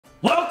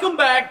Welcome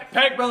back to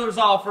Peck Brothers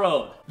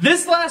Off-Road.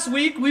 This last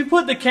week, we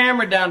put the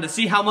camera down to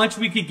see how much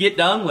we could get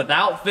done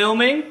without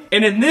filming.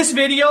 And in this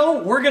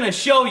video, we're gonna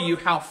show you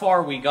how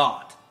far we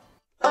got.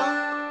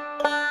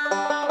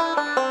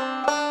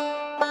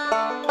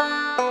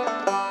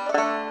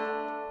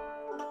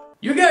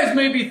 You guys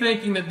may be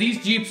thinking that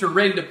these Jeeps are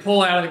ready to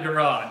pull out of the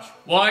garage.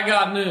 Well, I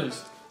got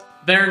news.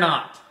 They're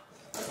not.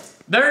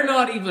 They're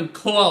not even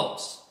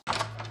close.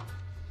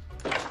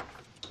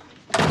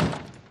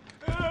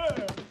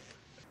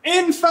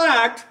 In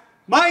fact,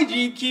 my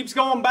Jeep keeps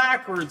going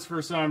backwards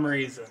for some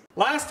reason.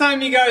 Last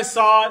time you guys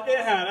saw it, it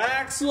had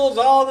axles,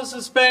 all the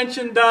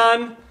suspension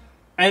done,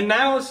 and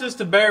now it's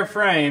just a bare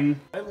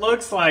frame. It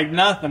looks like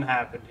nothing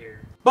happened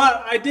here.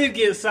 But I did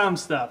get some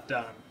stuff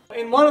done.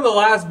 In one of the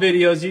last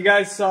videos, you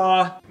guys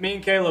saw me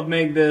and Caleb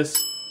make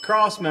this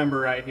cross member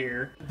right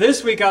here.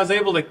 This week I was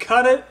able to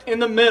cut it in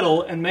the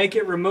middle and make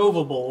it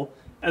removable,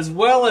 as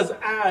well as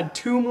add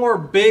 2 more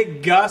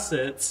big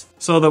gussets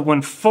so that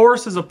when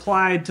force is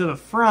applied to the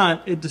front,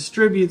 it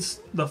distributes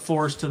the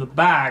force to the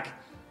back,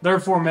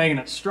 therefore making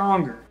it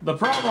stronger. The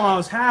problem I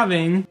was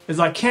having is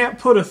I can't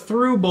put a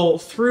through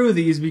bolt through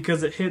these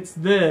because it hits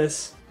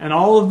this, and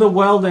all of the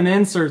welding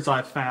inserts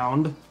I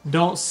found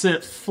don't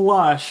sit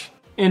flush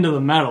into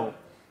the metal.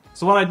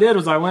 So what I did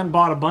was I went and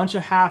bought a bunch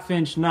of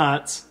 1/2-inch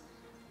nuts,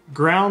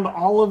 ground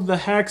all of the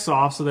hex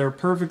off so they were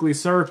perfectly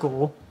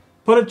circle,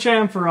 put a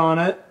chamfer on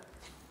it,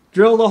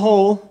 drill the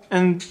hole,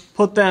 and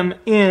put them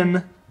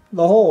in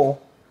the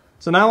hole.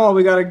 So now all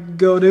we gotta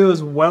go do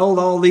is weld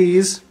all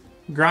these,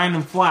 grind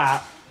them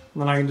flat,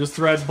 and then I can just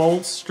thread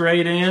bolts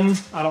straight in.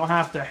 I don't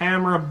have to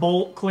hammer a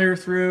bolt clear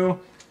through,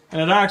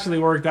 and it actually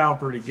worked out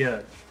pretty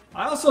good.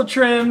 I also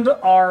trimmed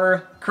our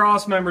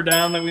cross member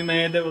down that we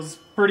made that was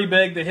pretty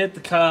big to hit the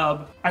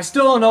tub. I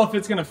still don't know if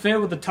it's gonna fit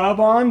with the tub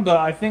on, but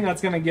I think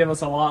that's gonna give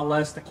us a lot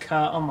less to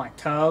cut on my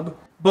tub.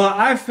 But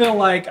I feel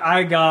like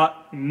I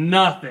got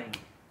nothing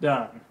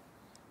done,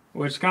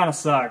 which kind of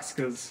sucks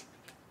because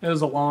it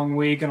was a long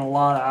week and a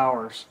lot of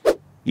hours.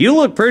 You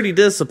look pretty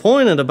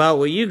disappointed about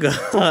what you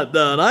got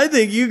done. I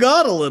think you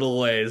got a little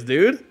ways,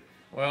 dude.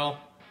 Well,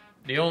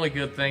 the only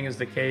good thing is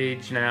the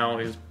cage now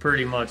is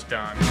pretty much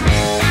done.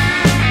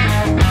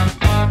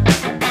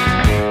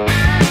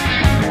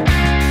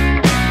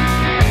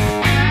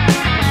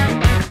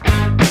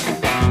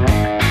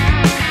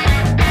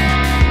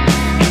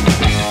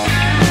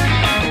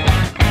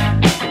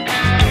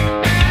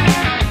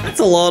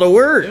 A lot of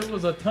work. It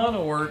was a ton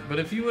of work, but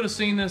if you would have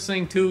seen this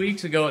thing 2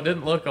 weeks ago, it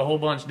didn't look a whole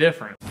bunch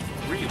different.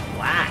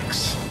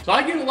 Relax. So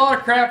I get a lot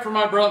of crap from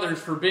my brothers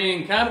for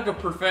being kind of a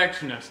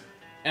perfectionist,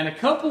 and a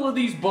couple of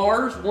these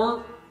bars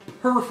weren't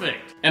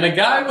perfect. And a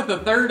guy with a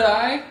third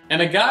eye,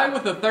 and a guy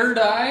with a third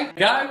eye,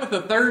 guy with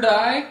a third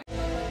eye.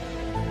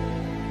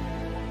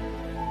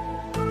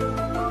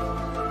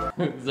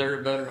 Is there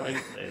a better way to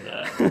say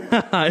that?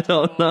 I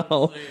don't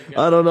know.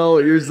 I don't know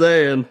what you're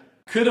saying.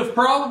 Could have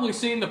probably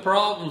seen the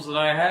problems that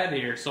I had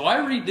here. So I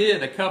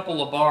redid a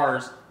couple of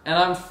bars, and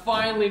I'm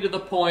finally to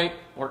the point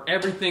where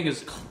everything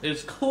is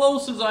as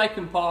close as I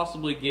can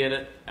possibly get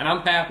it, and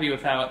I'm happy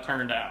with how it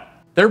turned out.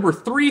 There were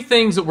 3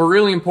 things that were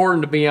really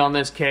important to me on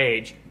this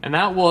cage, and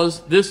that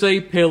was this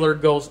A-pillar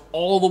goes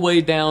all the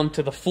way down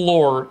to the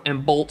floor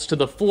and bolts to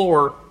the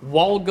floor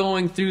while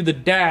going through the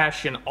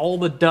dash and all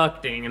the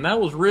ducting, and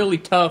that was really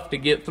tough to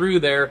get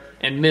through there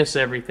and miss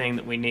everything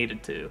that we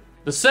needed to.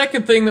 The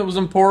second thing that was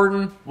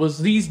important was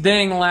these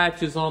dang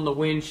latches on the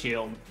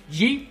windshield.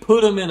 Jeep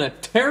put them in a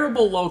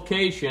terrible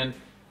location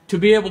to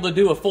be able to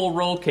do a full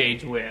roll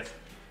cage with.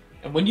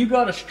 And when you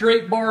got a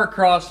straight bar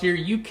across here,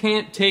 you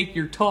can't take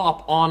your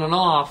top on and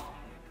off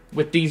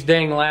with these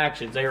dang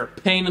latches. They are a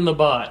pain in the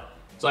butt.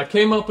 So I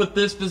came up with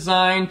this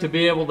design to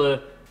be able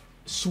to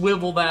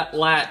swivel that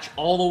latch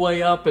all the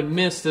way up and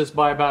miss this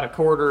by about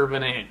 1/4 of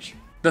an inch.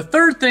 The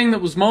third thing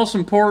that was most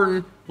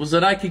important was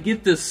that I could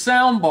get this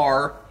sound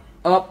bar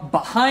up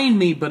behind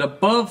me but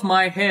above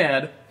my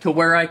head to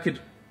where I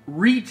could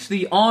reach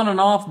the on and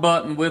off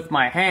button with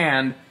my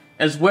hand,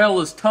 as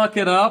well as tuck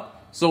it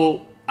up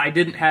so I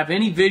didn't have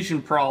any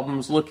vision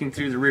problems looking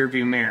through the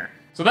rearview mirror.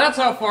 So that's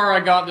how far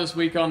I got this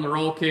week on the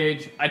roll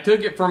cage. I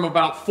took it from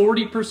about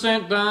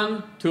 40%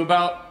 done to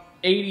about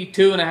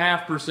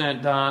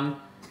 82.5% done,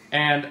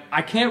 and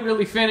I can't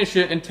really finish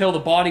it until the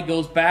body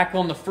goes back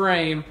on the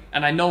frame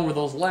and I know where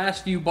those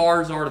last few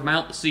bars are to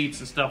mount the seats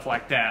and stuff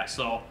like that.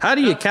 So how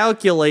do you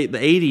calculate the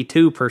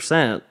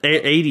 82%?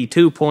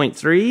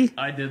 82.3?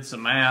 I did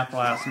some math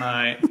last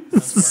night.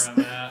 That's where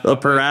I'm at. The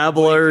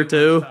parabola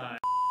too.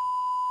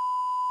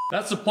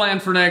 That's the plan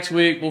for next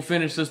week. We'll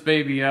finish this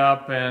baby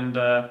up and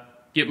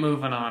get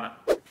moving on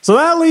it. So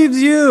that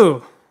leaves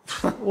you.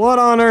 What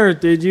on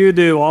earth did you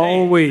do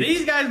all week?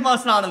 These guys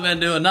must not have been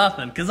doing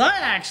nothing, because I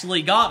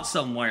actually got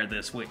somewhere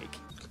this week.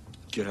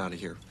 Get out of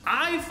here.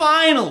 I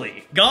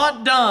finally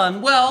got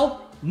done,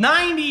 well,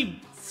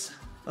 90...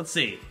 Let's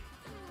see.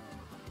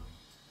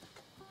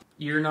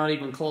 You're not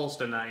even close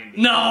to 90.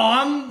 No,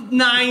 I'm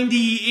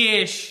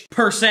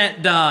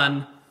 90-ish%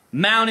 done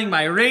mounting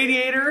my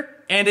radiator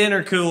and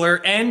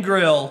intercooler and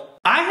grill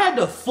I had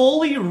to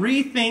fully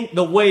rethink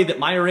the way that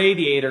my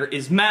radiator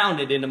is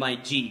mounted into my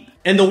Jeep.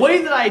 And the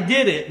way that I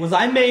did it was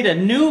I made a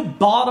new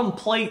bottom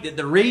plate that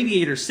the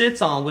radiator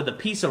sits on with a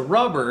piece of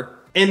rubber,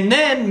 and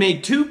then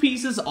made 2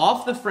 pieces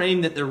off the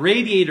frame that the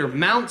radiator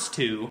mounts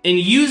to, and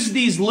used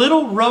these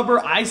little rubber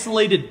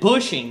isolated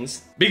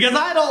bushings because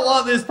I don't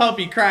want this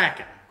puppy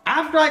cracking.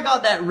 After I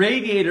got that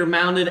radiator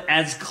mounted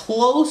as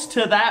close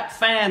to that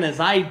fan as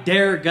I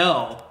dare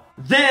go,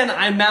 then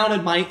I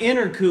mounted my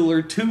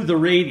intercooler to the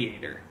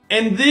radiator.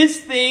 And this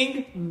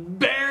thing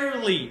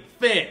barely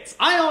fits.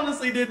 I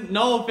honestly didn't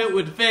know if it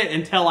would fit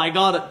until I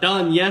got it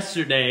done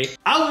yesterday.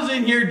 I was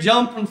in here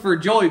jumping for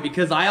joy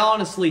because I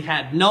honestly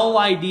had no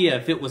idea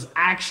if it was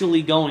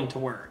actually going to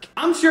work.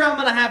 I'm sure I'm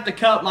gonna have to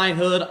cut my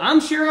hood.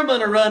 I'm sure I'm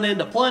gonna run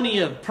into plenty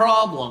of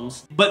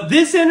problems. But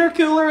this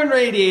intercooler and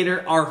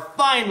radiator are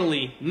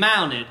finally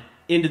mounted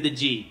into the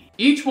Jeep.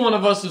 Each one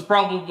of us has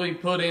probably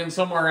put in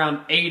somewhere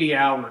around 80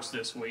 hours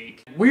this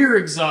week. We're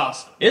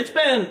exhausted. It's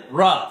been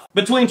rough.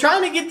 Between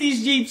trying to get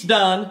these Jeeps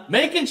done,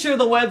 making sure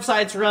the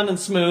website's running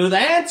smooth,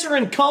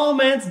 answering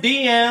comments,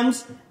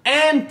 DMs,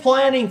 and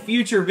planning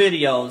future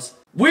videos,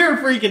 we're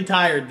freaking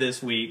tired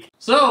this week.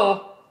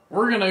 So,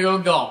 we're gonna go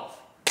golf.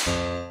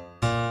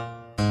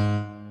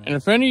 And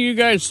if any of you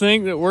guys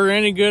think that we're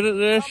any good at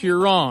this, you're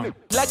wrong.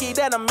 Lucky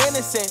that I'm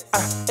innocent.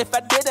 If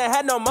I didn't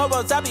have no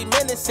morals, I'd be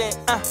menacing.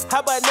 How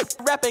about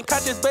nigga rapping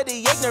conscious but he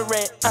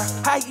ignorant?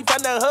 How he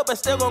find the hood but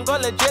still gon' go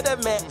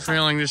legitimate? I'm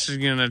feeling this is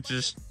gonna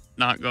just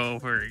not go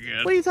very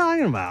good. What are you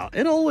talking about?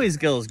 It always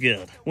goes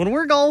good. When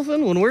we're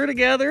golfing, when we're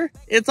together,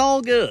 it's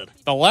all good.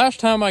 The last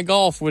time I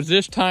golfed was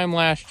this time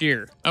last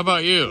year. How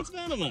about you? It's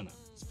been a minute.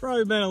 It's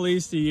probably been at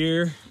least a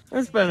year.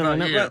 It's been a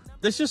minute,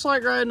 but it's just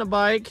like riding a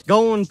bike,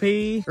 going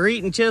pee, or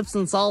eating chips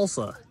and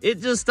salsa.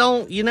 It just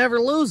don't, you never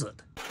lose it.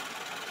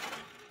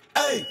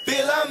 Hey,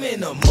 Bill, I'm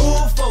in the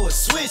mood for a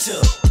switch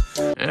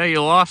up. Yeah,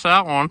 you lost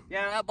that one.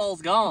 Yeah, that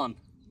ball's gone.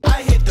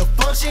 I hit the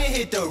function,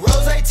 hit the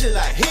rose till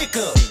I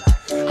hiccup.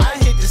 I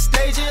hit the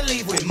stage and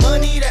leave with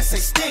money that's a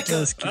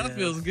sticker. That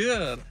feels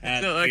good.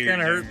 That That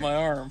kind of hurt my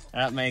arm.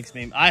 That makes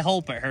me, I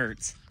hope it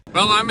hurts.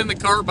 Well, I'm in the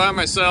car by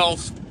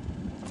myself.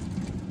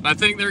 I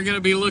think they're going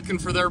to be looking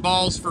for their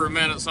balls for a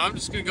minute, so I'm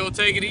just going to go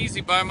take it easy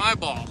by my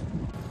ball.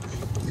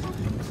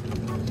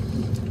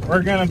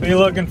 We're gonna be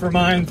looking for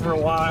mine for a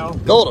while.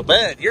 Go to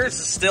bed. Yours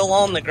is still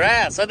on the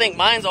grass. I think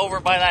mine's over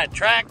by that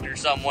tractor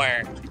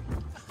somewhere.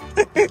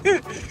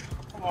 Come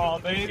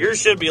on, baby.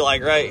 Yours should be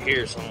like right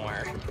here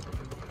somewhere.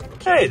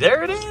 Hey,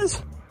 there it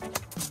is.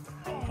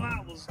 Oh,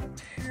 that was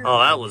terrible. Oh,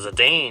 that was a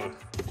ding.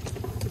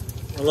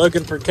 We're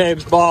looking for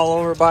Cabe's ball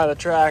over by the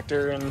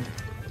tractor, and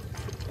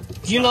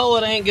You know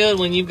it ain't good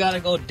when you've got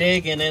to go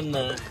digging in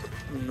the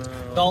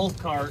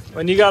golf cart.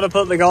 when you got to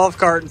put the golf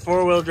cart in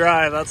 4-wheel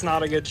drive, that's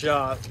not a good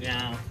shot.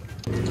 Yeah.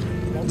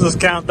 We'll just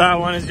count that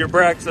one as your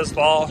breakfast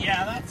ball.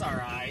 Yeah, that's all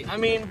right. I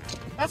mean,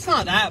 that's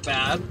not that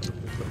bad.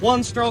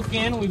 1 stroke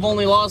in, we've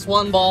only lost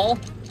 1 ball.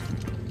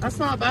 That's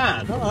not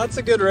bad. Oh, that's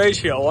a good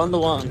ratio,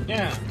 1-to-1.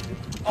 Yeah.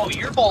 Oh,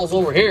 your ball's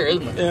over here,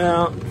 isn't it?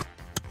 Yeah.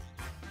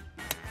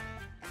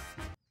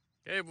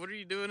 Gabe, what are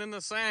you doing in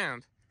the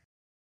sand?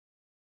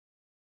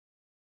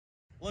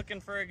 Looking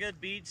for a good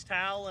beach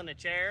towel and a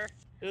chair.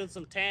 Doing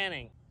some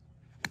tanning.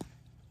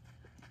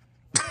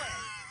 There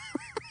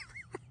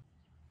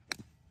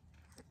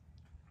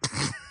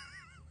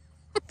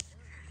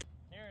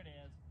it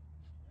is.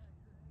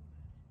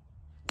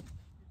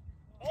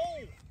 Oh!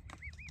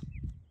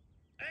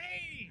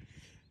 Hey!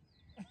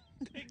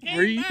 It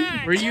came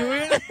back.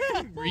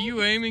 Were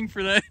you aiming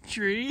for that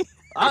tree?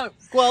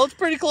 Well, it's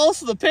pretty close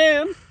to the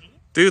pin.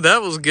 Dude,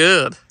 that was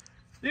good.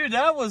 Dude,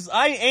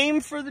 I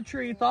aimed for the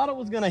tree, thought it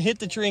was gonna hit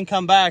the tree and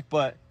come back,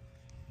 but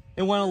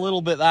it went a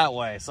little bit that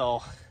way,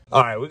 so.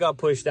 All right, we got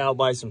pushed out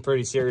by some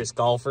pretty serious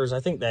golfers. I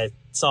think they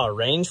saw a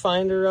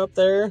rangefinder up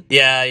there.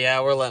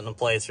 Yeah, we're letting them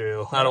play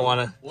through. I don't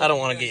wanna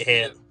get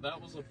hit. That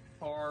was a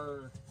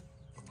par.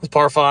 It's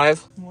par 5.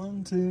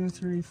 1, 2,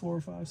 3, 4,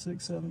 5,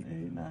 6, 7,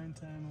 8, 9,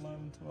 10,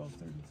 11, 12,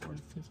 13,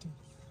 14, 15.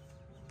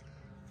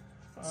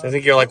 So I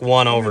think you're like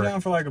 1 over.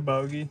 Down for like a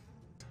bogey.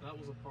 That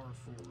was a par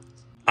 4.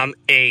 I'm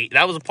 8.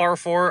 That was a par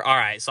 4? All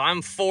right, so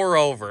I'm 4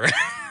 over.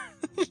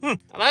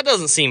 That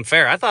doesn't seem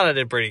fair. I thought I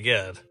did pretty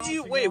good.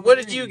 Wait, what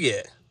did you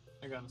get?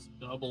 I got a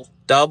double.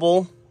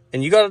 Double?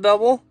 And you got a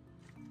double?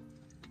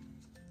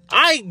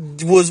 I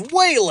was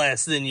way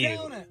less than you.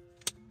 Count it.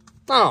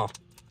 Oh.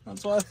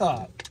 That's what I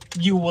thought.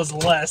 You was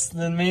less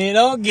than me.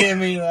 Don't give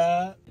me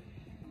that.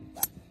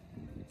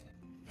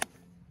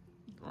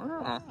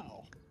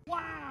 Wow.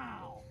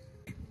 Wow.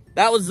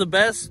 That was the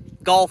best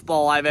golf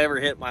ball I've ever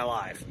hit in my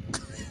life.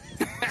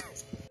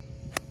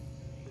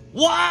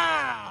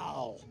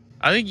 Wow!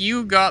 I think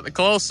you got the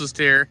closest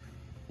here.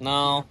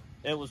 No,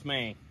 it was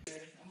me.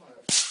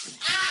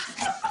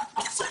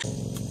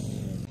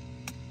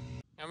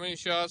 How many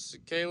shots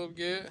did Caleb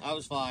get? I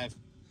was 5.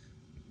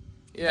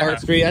 Yeah. Or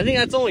 3. I think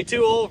that's only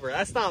 2 over.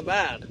 That's not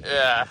bad.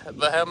 Yeah,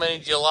 but how many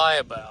did you lie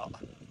about?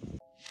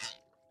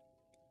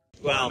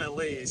 Well, at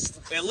least.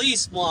 at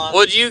least one.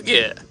 What'd you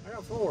get? I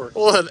got 4.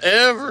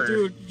 Whatever.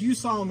 Dude, you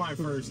saw my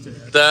first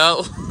hit. That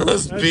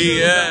was That shit was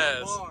BS. at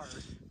the bar.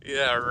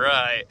 Yeah,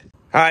 right.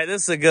 All right,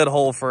 this is a good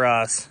hole for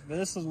us.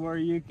 This is where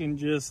you can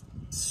just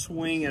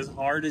swing as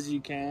hard as you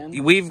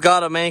can. We've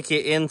got to make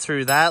it in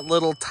through that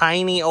little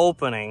tiny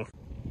opening.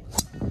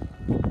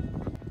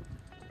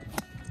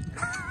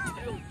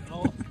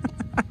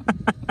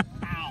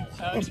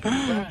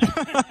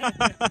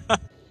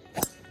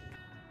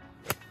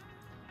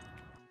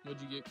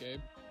 What'd you get, Gabe?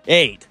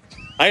 8.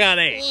 I got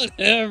 8.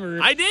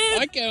 Whatever. I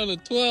did. I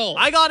counted 12.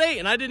 I got 8,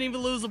 and I didn't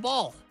even lose the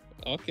ball.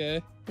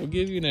 Okay, we'll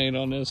give you an 8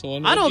 on this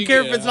one. I don't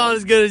care if it's not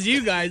as good as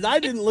you guys. I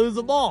didn't lose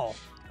the ball.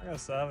 I got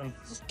 7.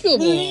 Come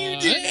on. You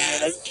didn't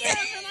get a 7.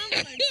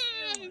 I'm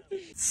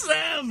like,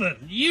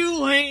 7.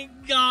 You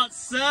ain't got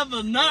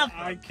 7 nothing.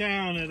 I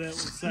counted it with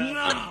 7.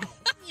 No.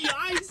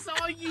 I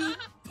saw you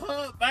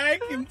put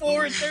back and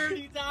forth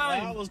 30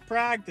 times. That was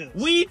practice.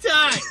 We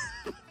tied.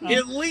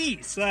 At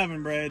least.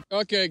 7, Brad.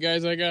 Okay,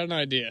 guys, I got an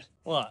idea.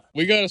 What?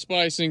 We got to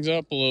spice things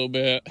up a little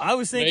bit. I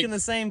was thinking Make- the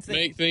same thing.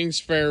 Make things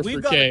fair for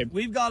got Gabe.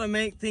 we've got to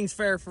make things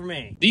fair for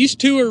me. These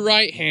two are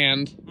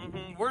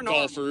right-hand We're not.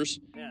 golfers.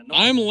 Yeah,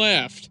 I'm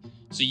left.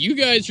 So you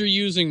guys are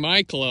using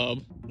my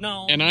club,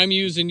 No. and I'm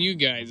using you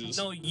guys's.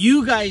 No,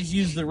 you guys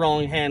use the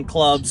wrong hand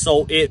club,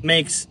 so it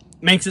makes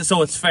it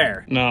so it's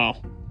fair. No.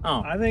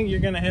 Oh. I think you're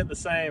going to hit the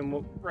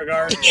same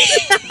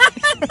regardless.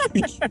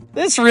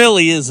 This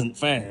really isn't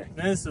fair.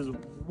 This is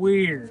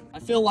weird. I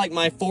feel like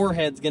my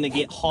forehead's gonna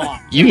get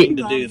hot You- trying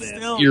to do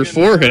this. Your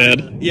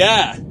forehead.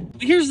 Yeah.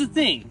 Here's the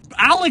thing.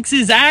 Alex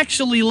is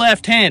actually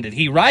left-handed.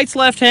 He writes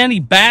left-handed, he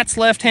bats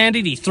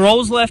left-handed, he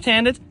throws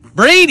left-handed.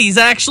 Brady's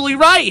actually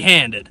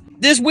right-handed.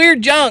 This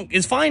weird junk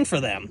is fine for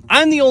them.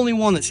 I'm the only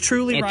one that's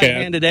truly Okay.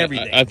 right-handed every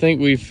day. I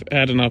think we've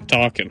had enough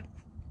talking.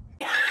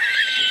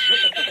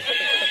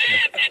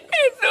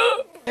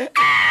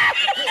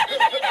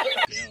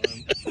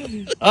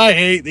 I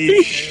hate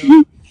these.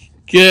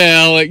 Okay,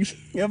 Alex.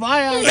 If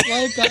I act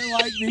like I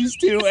like these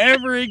two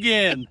ever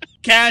again,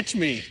 catch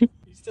me. You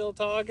still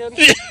talking?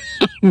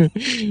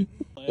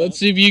 Let's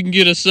see if you can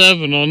get a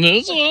 7 on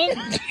this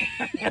one.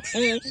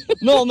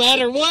 No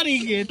matter what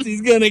he gets,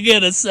 he's gonna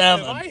get a If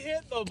 7. I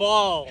hit the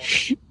ball,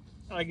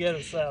 I get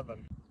a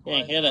 7.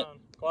 Yeah, hit it.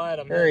 Quiet,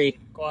 I'm Hurry.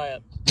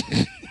 Quiet.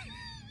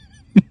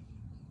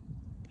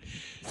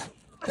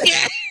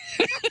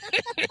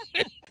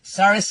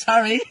 Sorry.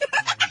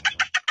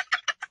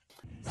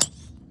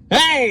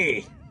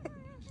 Hey!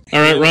 All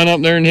right, run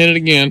up there and hit it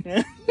again.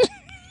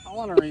 I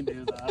want to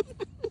redo that.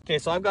 Okay,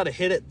 so I've got to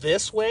hit it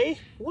this way?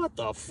 What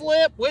the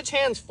flip? Which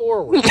hand's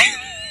forward?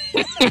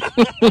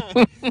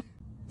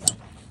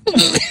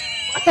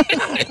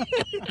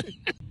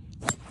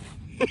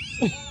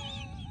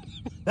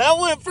 That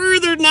went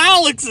further than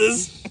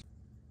Alex's.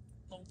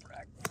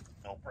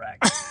 No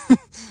practice.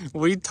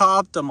 We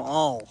topped them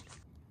all.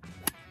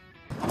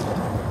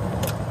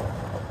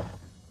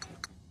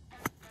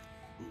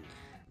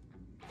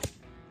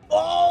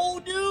 Oh,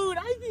 dude,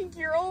 I think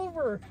you're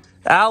over.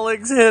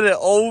 Alex hit it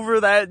over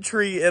that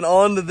tree and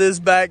onto this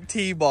back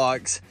tee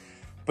box.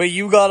 But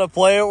you got to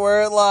play it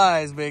where it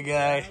lies, big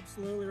guy.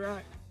 Absolutely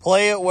right.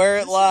 Play it where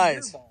it This is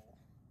lies. your ball.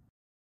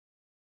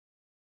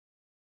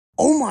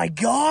 Oh my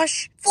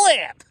gosh,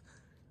 flip.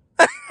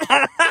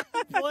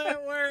 Play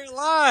it where it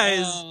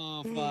lies.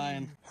 Oh,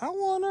 fine. How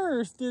on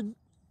earth did...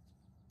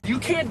 You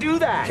can't do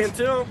that. Can't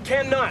do?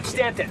 Cannot.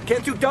 Stamp it.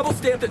 Can't do double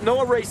stamp it.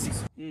 No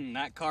erases.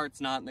 That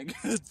cart's not in a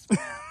good spot.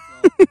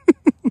 So.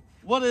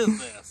 What is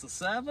this, a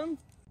 7?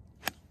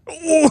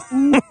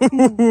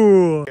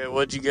 Okay,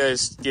 what'd you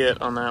guys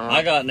get on that one?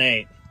 I got an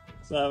 8.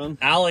 7.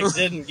 Alex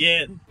didn't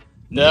get...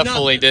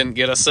 Definitely nothing. didn't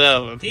get a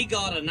 7. He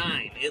got a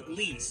 9, at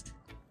least.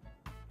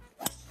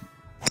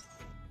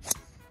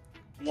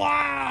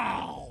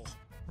 Wow.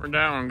 Where'd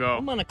that one go?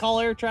 I'm gonna call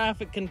air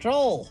traffic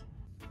control.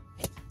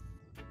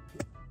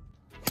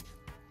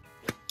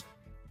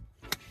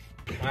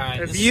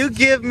 Alright. If you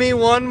give me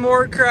one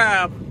more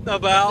crap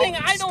about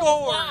I don't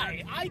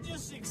lie. I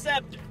just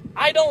accept it.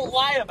 I don't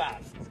lie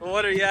about it.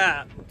 What are you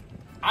at?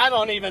 I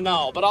don't even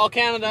know, but I'll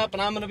count it up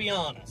and I'm gonna be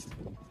honest.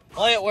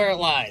 Play it where it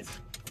lies.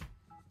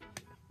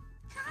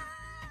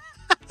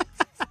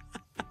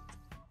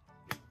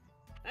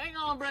 Hang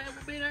on, Brad.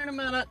 We'll be there in a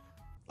minute.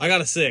 I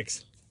got a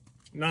 6.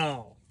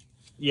 No,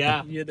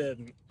 Yeah. you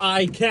didn't.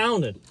 I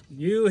counted.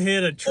 You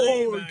hit a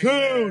tree back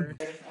dude.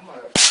 there.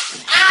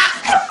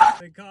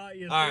 They caught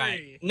you All 3.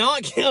 right.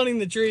 Not counting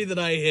the tree that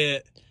I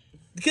hit.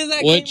 Because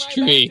that Which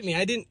came right tree? back to me.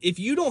 I didn't. If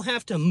you don't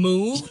have to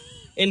move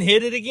and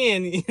hit it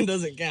again, it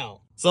doesn't count.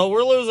 So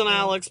we're losing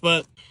Alex,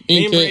 but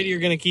me and Okay. Brady are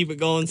going to keep it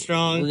going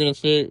strong. We're gonna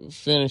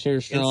finish here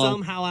And strong.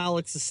 somehow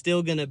Alex is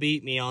still going to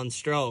beat me on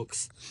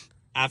strokes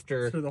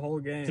after Through the whole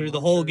game. through the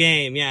whole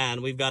game. Yeah,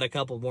 and we've got a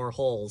couple more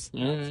holes.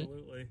 All right.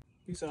 Absolutely.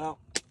 Peace out.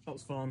 That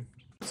was fun.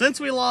 Since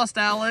we lost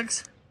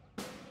Alex,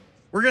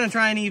 we're going to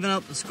try and even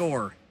up the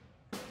score.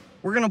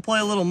 We're going to play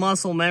a little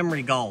muscle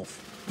memory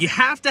golf. You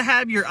have to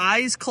have your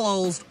eyes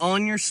closed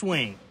on your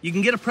swing. You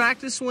can get a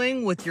practice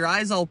swing with your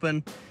eyes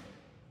open,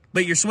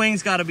 but your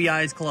swing's got to be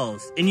eyes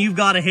closed. And you've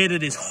got to hit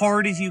it as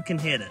hard as you can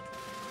hit it.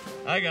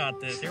 I got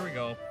this. Here we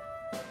go.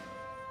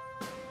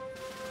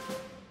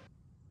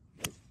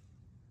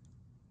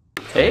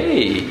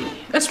 Hey,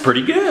 that's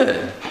pretty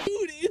good.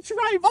 Dude, it's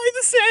right by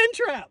the sand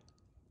trap.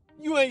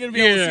 You ain't gonna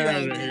be able to see that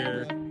on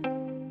camera.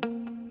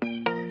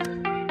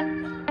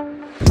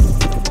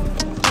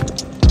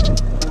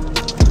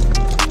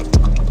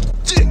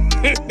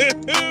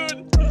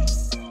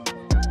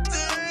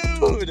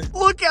 Dude,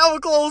 look how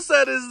close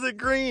that is to the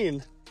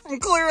green. I'm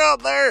clear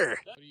out there.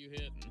 What are you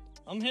hitting?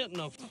 I'm hitting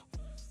a...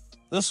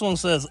 This one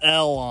says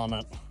L on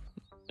it.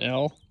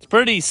 L? It's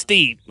pretty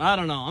steep. I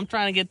don't know. I'm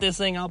trying to get this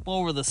thing up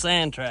over the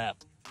sand trap.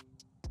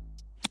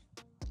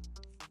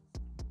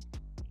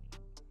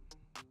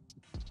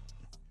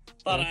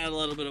 Thought I had a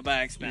little bit of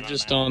backspin. You're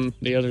just on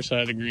the other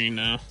side of green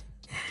now.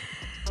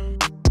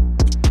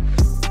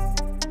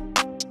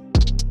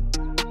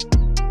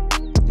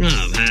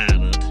 I've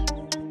had it.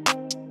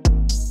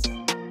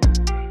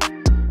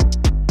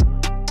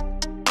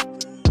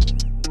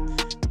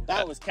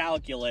 That was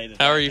calculated.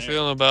 How are you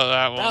feeling about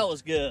that one? That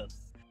was good.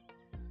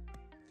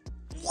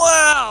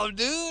 Wow,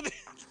 dude!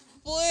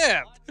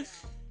 Flip!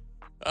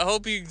 I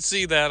hope you can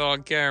see that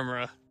on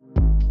camera.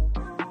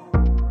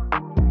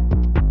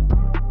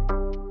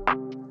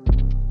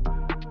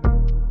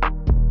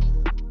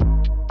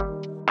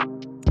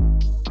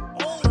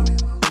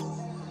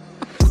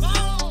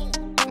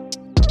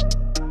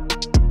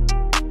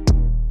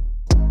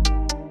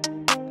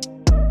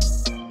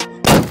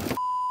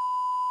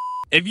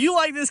 If you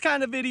like this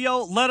kind of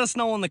video, let us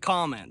know in the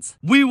comments.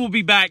 We will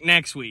be back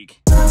next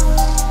week.